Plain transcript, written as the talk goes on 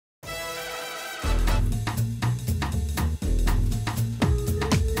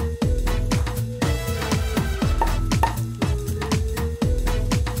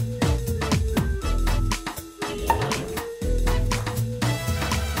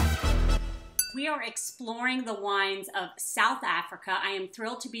we are exploring the wines of South Africa. I am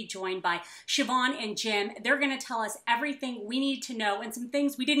thrilled to be joined by Siobhan and Jim. They're going to tell us everything we need to know and some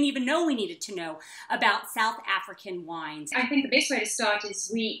things we didn't even know we needed to know about South African wines. I think the best way to start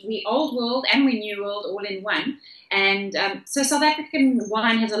is we old world and we new world all in one. And so South African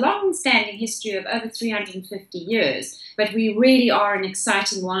wine has a long-standing history of over 350 years, but we really are an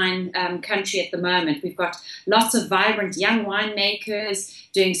exciting wine country at the moment. We've got lots of vibrant young winemakers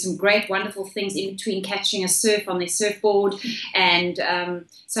doing some great, wonderful things in between catching a surf on their surfboard. And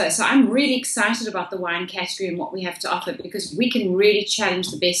so I'm really excited about the wine category and what we have to offer, because we can really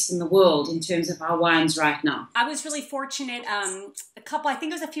challenge the best in the world in terms of our wines right now. I was really fortunate I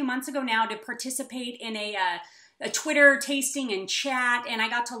think it was a few months ago now, to participate in a Twitter tasting and chat, and I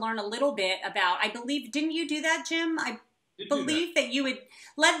got to learn a little bit about, I believe, didn't you do that, Jim? I believe that you had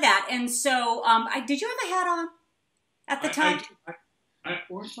led that, and so did you have a hat on at the time?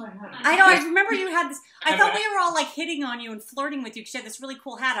 Where's my hat? I know, I remember you had this. I thought we were all like hitting on you and flirting with you because you had this really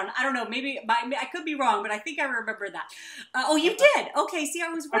cool hat on. I don't know, maybe I could be wrong, but I think I remember that. Oh, you did? Okay, see, I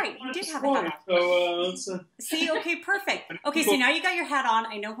was right. You did have a hat on. So, see, okay, perfect. Okay, so now you got your hat on.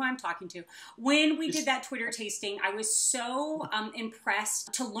 I know who I'm talking to. When we did that Twitter tasting, I was so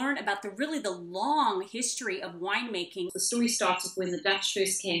impressed to learn about the long history of winemaking. The story starts with when the Dutch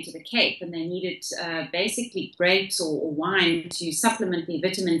first came to the Cape, and they needed basically grapes or wine to supplement the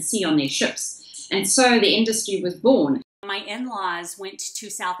vitamin C on their ships. And so the industry was born. My in-laws went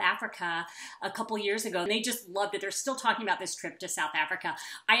to South Africa a couple years ago, and they just loved it. They're still talking about this trip to South Africa.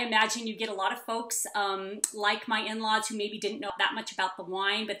 I imagine you get a lot of folks like my in-laws who maybe didn't know that much about the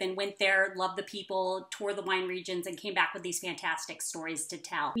wine, but then went there, loved the people, toured the wine regions, and came back with these fantastic stories to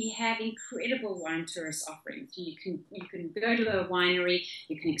tell. We have incredible wine tourist offerings. You can go to the winery,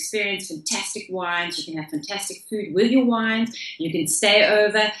 you can experience fantastic wines, you can have fantastic food with your wines, you can stay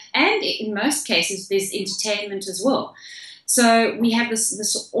over, and in most cases there's entertainment as well. So we have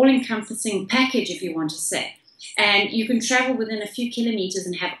this all-encompassing package, if you want to say. And you can travel within a few kilometers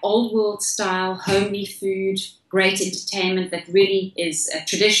and have old world style, homely food, great entertainment that really is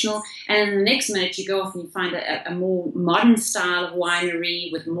traditional. And in the next minute you go off and you find a more modern style of winery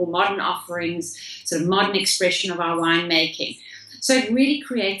with more modern offerings, sort of modern expression of our winemaking. So it really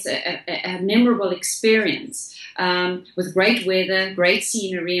creates a memorable experience with great weather, great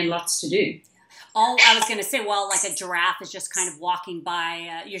scenery, and lots to do. I was going to say, well, like a giraffe is just kind of walking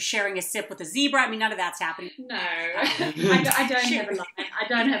by. You're sharing a sip with a zebra. I mean, none of that's happening. No, I don't have a line. I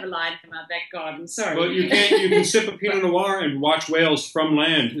don't have a line in my back garden. Sorry. Well, you can sip a Pinot Noir and watch whales from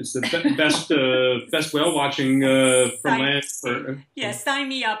land. It's the best whale watching from land. Yeah, sign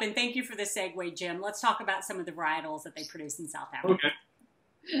me up, and thank you for the segue, Jim. Let's talk about some of the varietals that they produce in South Africa.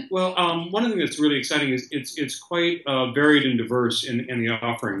 Okay. Well, one thing that's really exciting is it's quite varied and diverse in the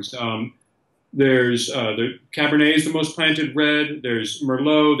offerings. There's the Cabernet is the most planted red. There's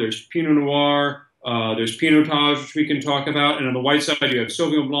Merlot. There's Pinot Noir. There's Pinotage, which we can talk about. And on the white side, you have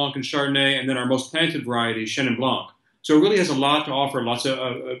Sauvignon Blanc and Chardonnay. And then our most planted variety is Chenin Blanc. So it really has a lot to offer, lots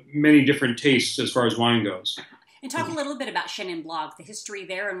of many different tastes as far as wine goes. And talk a little bit about Chenin Blanc, the history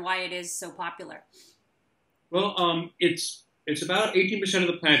there, and why it is so popular. Well, it's about 18% of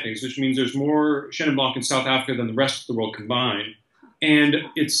the plantings, which means there's more Chenin Blanc in South Africa than the rest of the world combined. And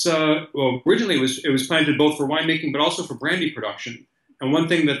it's well, originally it was planted both for winemaking but also for brandy production. And one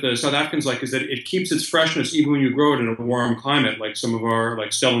thing that the South Africans like is that it keeps its freshness even when you grow it in a warm climate, like some of our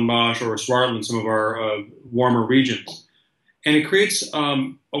Stellenbosch or Swartland, some of our warmer regions. And it creates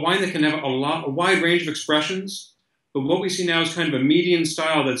a wine that can have a wide range of expressions. But what we see now is kind of a median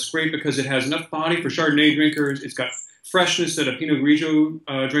style that's great because it has enough body for Chardonnay drinkers. It's got freshness that a Pinot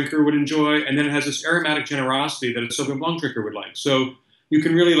Grigio drinker would enjoy, and then it has this aromatic generosity that a Sauvignon Blanc drinker would like. So you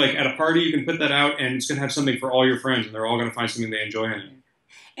can really, like, at a party, you can put that out, and it's going to have something for all your friends, and they're all going to find something they enjoy in it.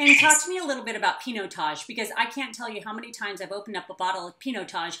 And talk to me a little bit about Pinotage, because I can't tell you how many times I've opened up a bottle of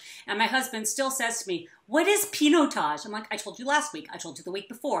Pinotage, and my husband still says to me, "What is Pinotage?" I'm like, "I told you last week. I told you the week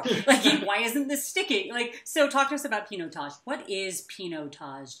before. Like, why isn't this sticking?" Like, so talk to us about Pinotage. What is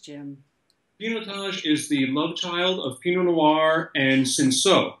Pinotage, Jim? Pinotage is the love child of Pinot Noir and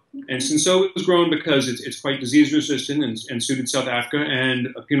Cinsault. And Cinsault was grown because it's quite disease resistant and suited South Africa. And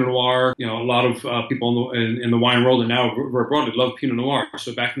Pinot Noir, you know, a lot of people in the wine world and now very broadly love Pinot Noir.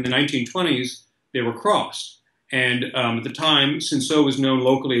 So back in the 1920s, they were crossed. And at the time, Cinsault was known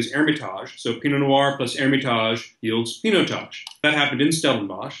locally as Hermitage. So Pinot Noir plus Hermitage yields Pinotage. That happened in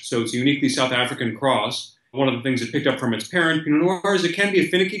Stellenbosch. So it's a uniquely South African cross. One of the things it picked up from its parent, Pinot Noir, is it can be a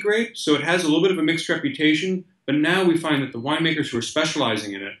finicky grape, so it has a little bit of a mixed reputation, but now we find that the winemakers who are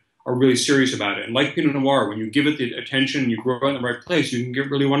specializing in it are really serious about it. And like Pinot Noir, when you give it the attention and you grow it in the right place, you can get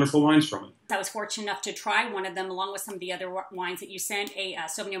really wonderful wines from it. I was fortunate enough to try one of them along with some of the other wines that you sent, a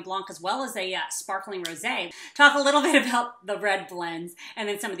Sauvignon Blanc as well as a sparkling rosé. Talk a little bit about the red blends and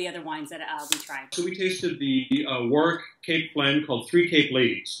then some of the other wines that we tried. So we tasted the Warwick Cape blend called Three Cape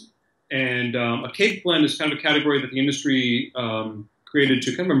Ladies. And a Cape blend is kind of a category that the industry created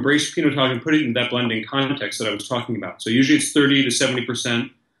to kind of embrace Pinotage and put it in that blending context that I was talking about. So usually it's 30 to 70%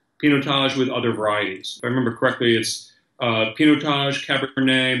 Pinotage with other varieties. If I remember correctly, it's Pinotage,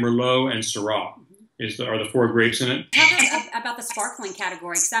 Cabernet, Merlot, and Syrah are the 4 grapes in it. Talk about the sparkling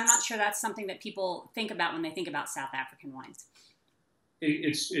category, because I'm not sure that's something that people think about when they think about South African wines.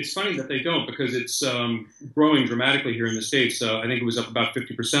 It's funny that they don't, because it's growing dramatically here in the States. I think it was up about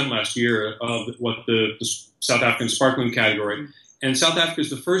 50% last year of what the South African sparkling category. And South Africa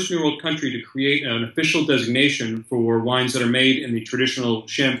is the first New World country to create an official designation for wines that are made in the traditional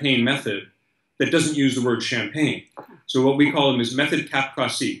champagne method that doesn't use the word champagne. So what we call them is Method Cap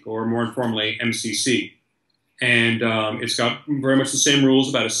Classique, or more informally, MCC. And it's got very much the same rules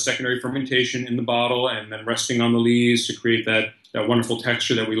about a secondary fermentation in the bottle and then resting on the lees to create that wonderful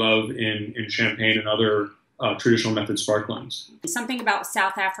texture that we love in champagne and other traditional method sparklings. Something about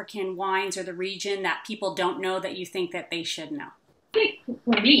South African wines or the region that people don't know that you think that they should know? I think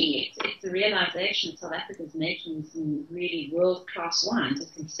for me, it's the realization that South Africa is making some really world-class wines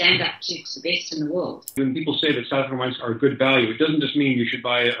that can stand up to the best in the world. When people say that South African wines are good value, it doesn't just mean you should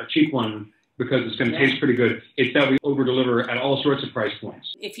buy a cheap one because it's going to taste pretty good. It's that we over-deliver at all sorts of price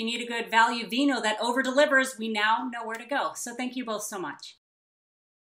points. If you need a good value vino that over-delivers, we now know where to go. So thank you both so much.